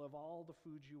again, you will have all the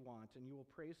food you want, and you will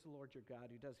praise the Lord your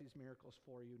God who does these miracles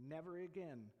for you. Never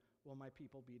again will my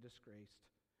people be disgraced.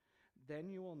 Then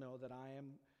you will know that I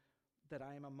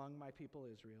am among my people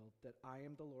Israel, that I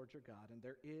am the Lord your God, and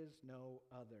there is no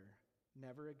other.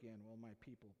 Never again will my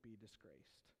people be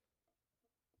disgraced.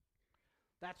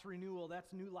 That's renewal.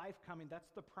 That's new life coming.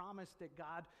 That's the promise that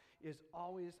God is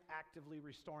always actively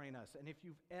restoring us. And if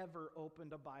you've ever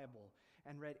opened a Bible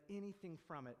and read anything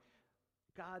from it,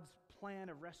 God's plan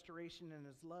of restoration and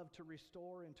His love to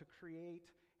restore and to create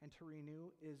and to renew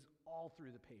is all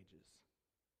through the pages.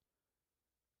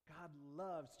 God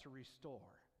loves to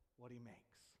restore what He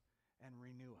makes and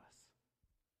renew us.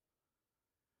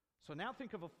 So now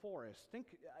think of a forest.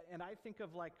 And I think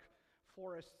of like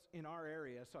forests in our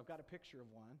area, so I've got a picture of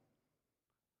one.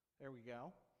 There we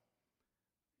go.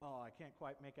 Oh, I can't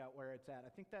quite make out where it's at. I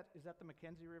think is that the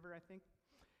Mackenzie River, I think?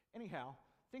 Anyhow,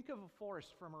 think of a forest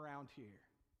from around here.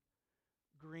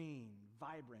 Green,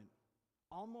 vibrant,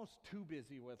 almost too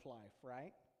busy with life,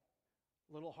 right?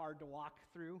 A little hard to walk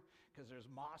through because there's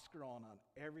moss growing on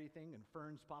everything and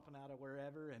ferns popping out of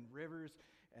wherever and rivers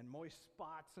and moist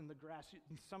spots in the grass.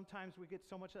 And sometimes we get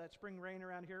so much of that spring rain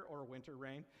around here, or winter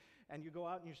rain, and you go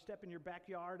out and you step in your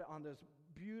backyard on this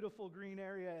beautiful green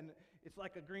area and it's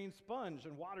like a green sponge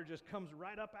and water just comes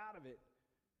right up out of it.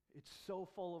 It's so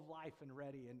full of life and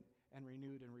ready and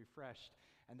renewed and refreshed.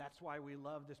 And that's why we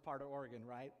love this part of Oregon,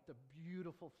 right? The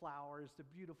beautiful flowers, the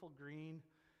beautiful green.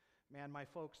 Man, my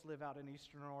folks live out in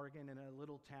eastern Oregon in a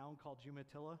little town called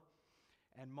Umatilla.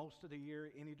 And most of the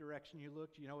year, any direction you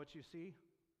look, you know what you see?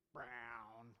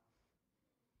 Brown.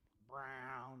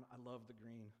 Brown. I love the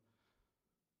green.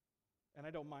 And I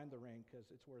don't mind the rain because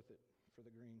it's worth it for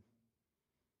the green.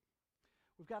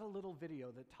 We've got a little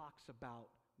video that talks about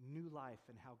new life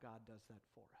and how God does that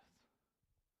for us.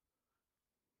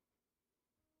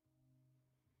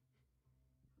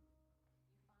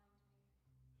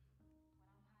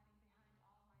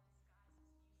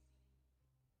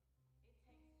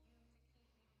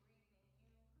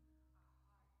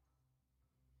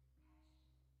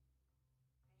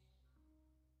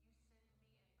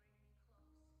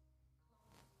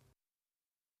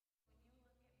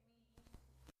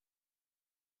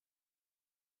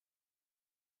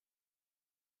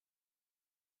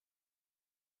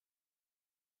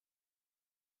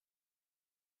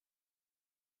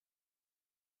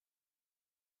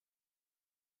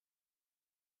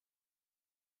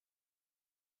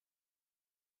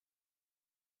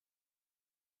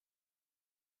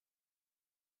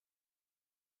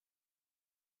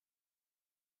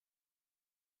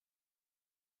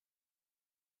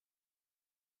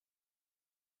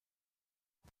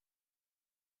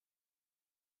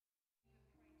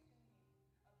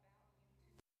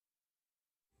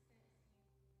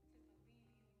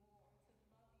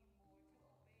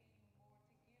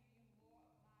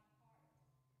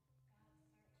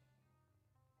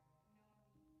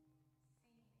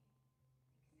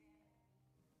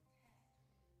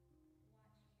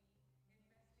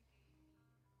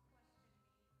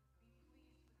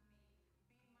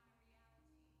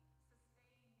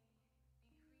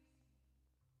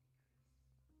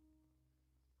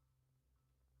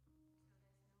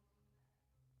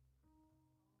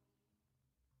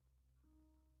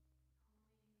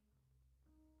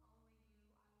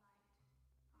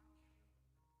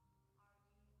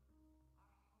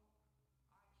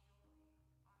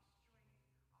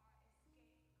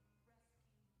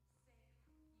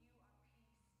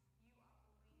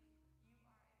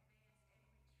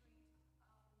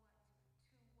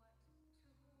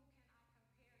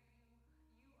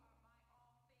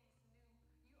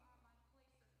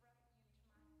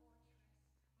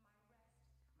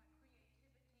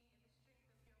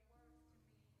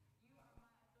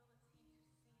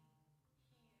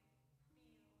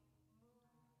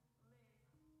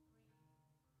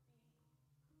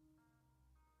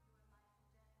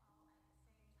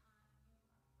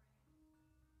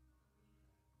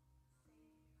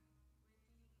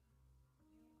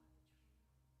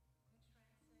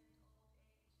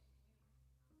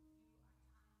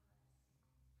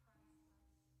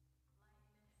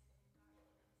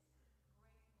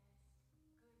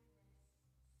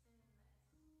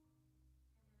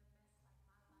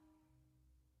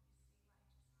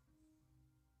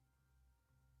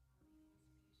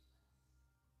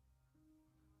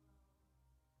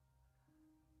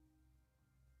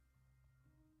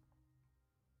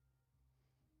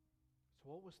 So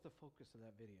what was the focus of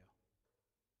that video?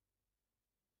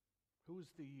 Who's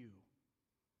the you?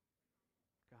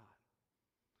 God.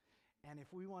 And if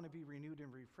we want to be renewed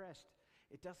and refreshed,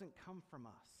 it doesn't come from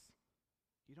us.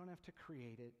 You don't have to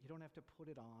create it. You don't have to put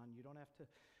it on. You don't have to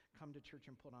come to church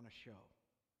and put on a show.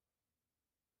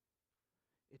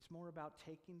 It's more about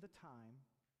taking the time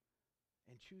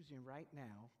and choosing right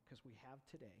now, because we have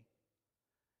today,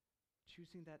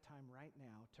 choosing that time right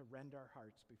now to rend our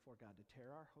hearts before God, to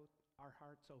tear our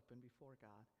hearts open before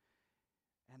God.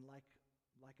 And like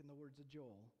in the words of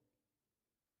Joel,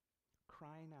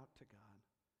 crying out to God,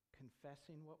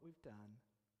 confessing what we've done,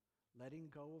 letting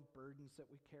go of burdens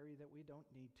that we carry that we don't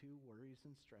need to, worries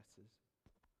and stresses,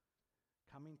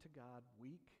 coming to God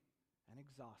weak and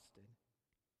exhausted,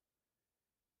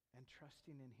 and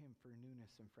trusting in Him for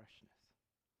newness and freshness.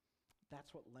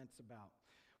 That's what Lent's about.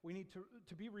 We need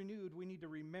to be renewed, we need to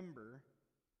remember,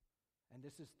 and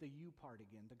this is the you part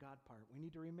again, the God part. We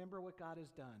need to remember what God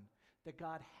has done, that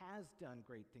God has done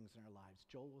great things in our lives.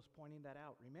 Joel was pointing that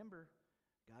out. Remember,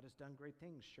 God has done great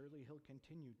things. Surely He'll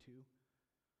continue to.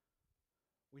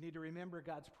 We need to remember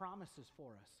God's promises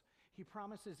for us. He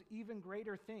promises even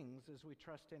greater things as we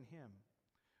trust in Him.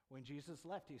 When Jesus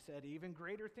left, He said, even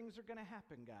greater things are going to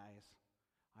happen, guys.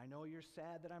 I know you're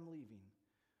sad that I'm leaving,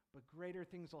 but greater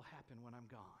things will happen when I'm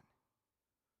gone.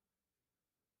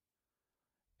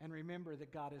 And remember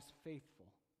that God is faithful.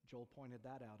 Joel pointed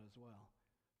that out as well,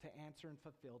 to answer and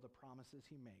fulfill the promises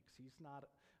He makes. He's not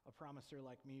a promiser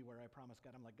like me where I promise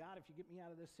God, I'm like, God, if you get me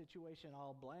out of this situation,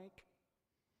 I'll blank.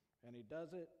 and he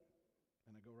does it,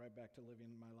 and I go right back to living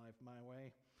my life my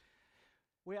way.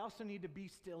 We also need to be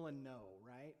still and know,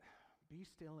 right? Be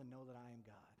still and know that I am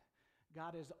God.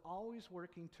 God is always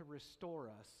working to restore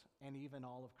us and even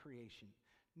all of creation.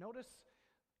 Notice,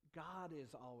 God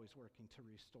is always working to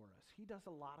restore us. He does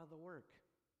a lot of the work.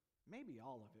 Maybe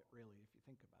all of it, really, if you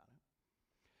think about it.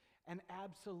 And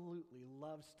absolutely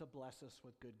loves to bless us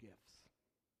with good gifts.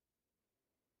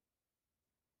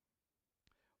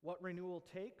 What renewal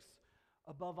takes,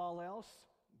 above all else,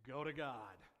 go to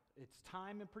God. It's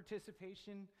time and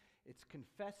participation. It's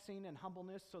confessing and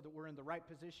humbleness so that we're in the right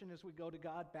position as we go to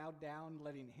God, bowed down,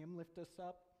 letting Him lift us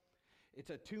up. It's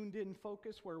a tuned-in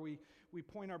focus where we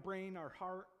point our brain, our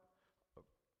heart,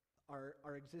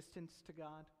 our existence to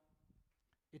God.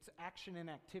 It's action and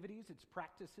activities. It's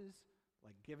practices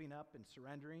like giving up and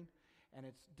surrendering. And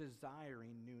it's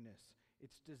desiring newness.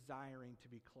 It's desiring to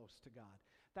be close to God.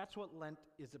 That's what Lent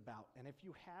is about. And if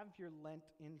you have your Lent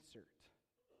insert,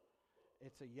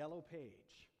 it's a yellow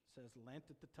page. It says Lent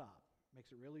at the top.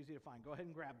 Makes it real easy to find. Go ahead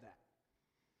and grab that.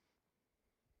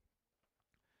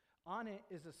 On it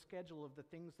is a schedule of the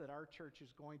things that our church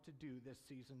is going to do this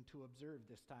season to observe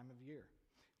this time of year,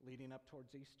 leading up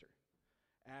towards Easter.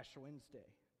 Ash Wednesday,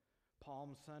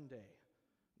 Palm Sunday,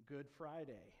 Good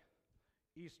Friday,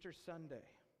 Easter Sunday.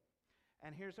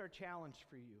 And here's our challenge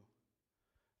for you.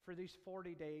 For these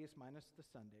 40 days, minus the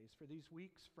Sundays, for these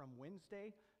weeks from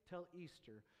Wednesday till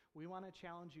Easter, we want to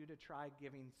challenge you to try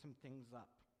giving some things up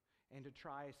and to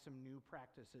try some new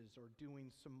practices or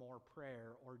doing some more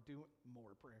prayer or do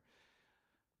more prayer.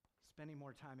 Spending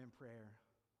more time in prayer,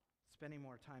 spending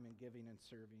more time in giving and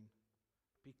serving,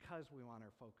 because we want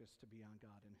our focus to be on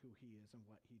God and who He is and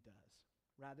what He does,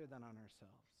 rather than on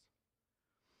ourselves.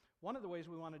 One of the ways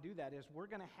we want to do that is we're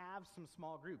going to have some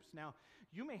small groups. Now,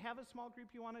 you may have a small group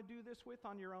you want to do this with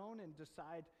on your own and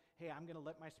decide, hey, I'm going to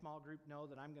let my small group know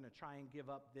that I'm going to try and give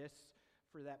up this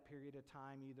for that period of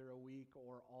time, either a week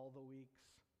or all the weeks.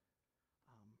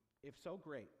 If so,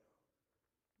 great.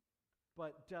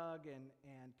 But Doug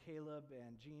and Caleb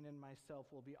and Jean and myself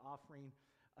will be offering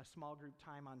a small group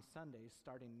time on Sundays,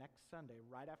 starting next Sunday,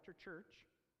 right after church,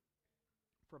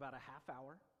 for about a half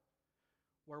hour,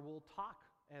 where we'll talk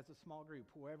as a small group.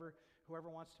 Whoever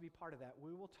wants to be part of that,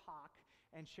 we will talk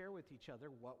and share with each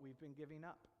other what we've been giving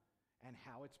up and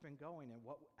how it's been going and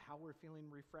how we're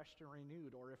feeling refreshed and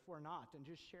renewed, or if we're not, and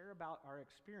just share about our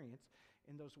experience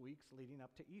in those weeks leading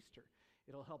up to Easter.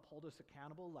 It'll help hold us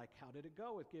accountable, like how did it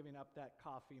go with giving up that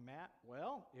coffee, Matt?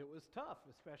 Well, it was tough,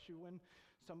 especially when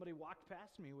somebody walked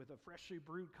past me with a freshly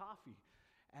brewed coffee.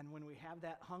 And when we have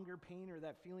that hunger pain or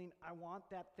that feeling, I want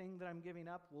that thing that I'm giving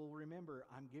up, we'll remember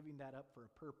I'm giving that up for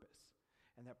a purpose.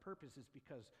 And that purpose is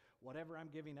because whatever I'm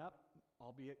giving up,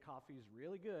 albeit coffee is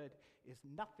really good, is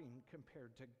nothing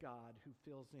compared to God who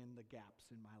fills in the gaps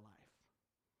in my life,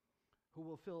 who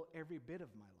will fill every bit of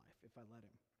my life if I let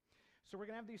Him. So we're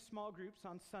going to have these small groups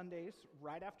on Sundays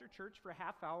right after church for a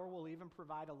half hour. We'll even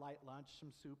provide a light lunch,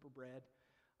 some soup or bread.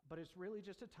 But it's really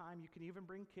just a time. You can even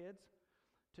bring kids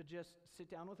to just sit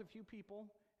down with a few people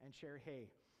and share, hey,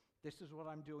 this is what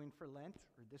I'm doing for Lent,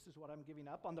 or this is what I'm giving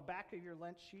up. On the back of your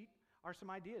Lent sheet are some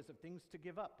ideas of things to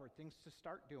give up or things to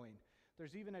start doing.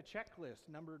 There's even a checklist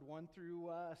numbered 1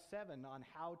 through 7 on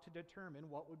how to determine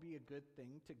what would be a good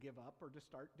thing to give up or to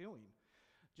start doing.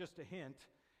 Just a hint,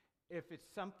 if it's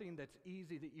something that's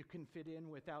easy that you can fit in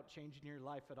without changing your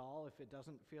life at all, if it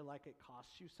doesn't feel like it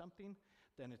costs you something,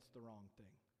 then it's the wrong thing.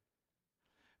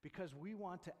 Because we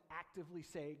want to actively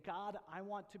say, God, I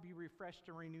want to be refreshed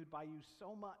and renewed by you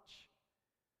so much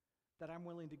that I'm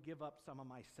willing to give up some of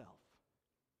myself.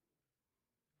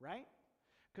 Right?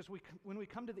 Because when we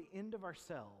come to the end of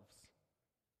ourselves,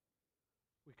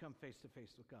 we come face to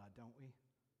face with God, don't we?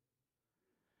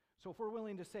 So if we're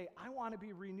willing to say, I want to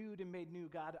be renewed and made new,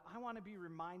 God, I want to be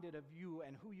reminded of you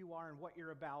and who you are and what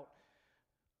you're about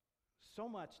so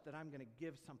much that I'm going to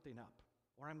give something up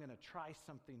or I'm going to try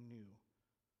something new.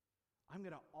 I'm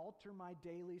going to alter my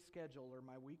daily schedule or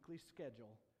my weekly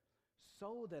schedule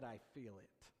so that I feel it.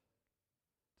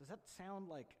 Does that sound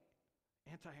like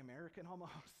anti-American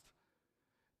almost?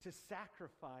 To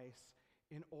sacrifice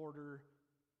in order,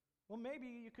 well, maybe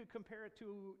you could compare it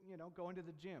to, going to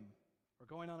the gym or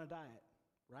going on a diet,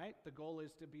 right? The goal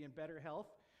is to be in better health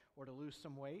or to lose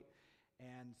some weight.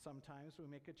 And sometimes we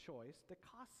make a choice that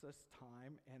costs us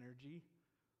time, energy,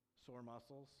 sore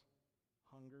muscles,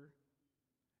 hunger,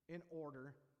 in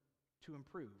order to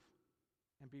improve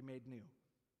and be made new.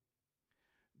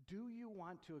 Do you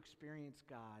want to experience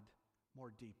God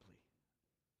more deeply?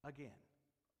 Again.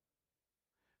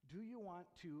 Do you want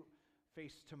to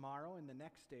face tomorrow and the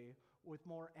next day with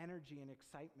more energy and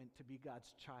excitement to be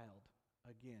God's child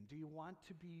again? Do you want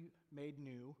to be made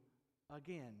new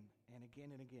again and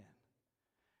again and again?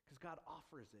 Because God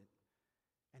offers it,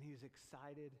 and he's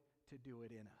excited to do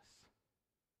it in us.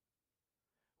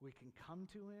 We can come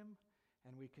to him,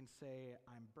 and we can say,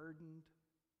 I'm burdened,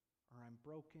 or I'm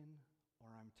broken, or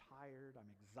I'm tired,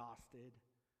 I'm exhausted,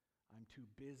 I'm too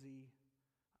busy,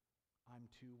 I'm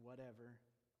too whatever,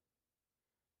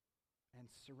 and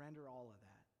surrender all of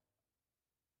that.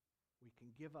 We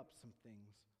can give up some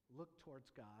things, look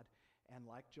towards God, and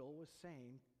like Joel was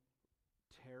saying,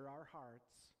 tear our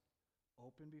hearts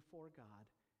open before God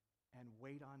and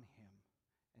wait on him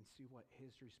and see what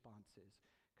his response is.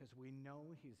 Because we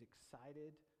know he's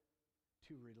excited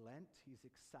to relent, he's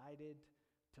excited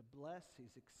to bless,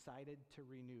 he's excited to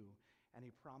renew, and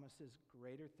he promises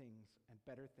greater things and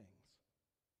better things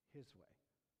his way.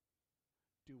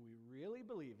 Do we really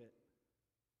believe it?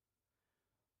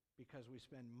 Because we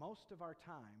spend most of our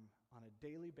time on a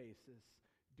daily basis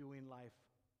doing life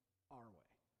our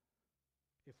way,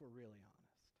 if we're really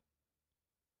honest.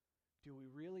 Do we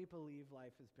really believe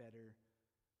life is better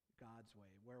God's way,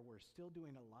 where we're still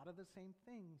doing a lot of the same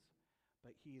things,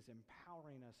 but he's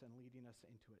empowering us and leading us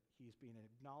into it? He's being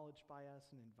acknowledged by us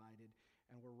and invited,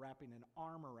 and we're wrapping an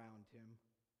arm around him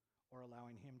or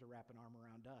allowing him to wrap an arm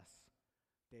around us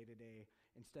day to day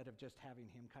instead of just having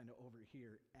him kind of over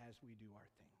here as we do our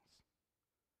things.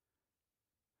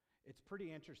 It's pretty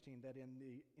interesting that in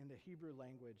the Hebrew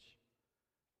language,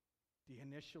 the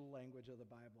initial language of the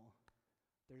Bible,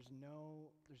 there's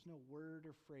no word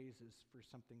or phrases for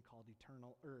something called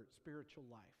eternal or spiritual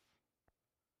life.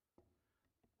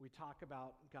 We talk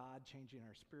about God changing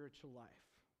our spiritual life,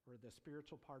 or the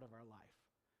spiritual part of our life.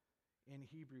 In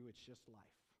Hebrew, it's just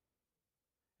life,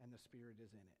 and the Spirit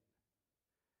is in it.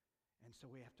 And so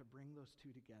we have to bring those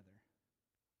two together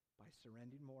by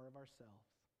surrendering more of ourselves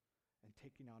and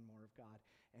taking on more of God.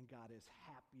 And God is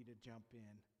happy to jump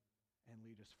in and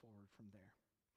lead us forward from there.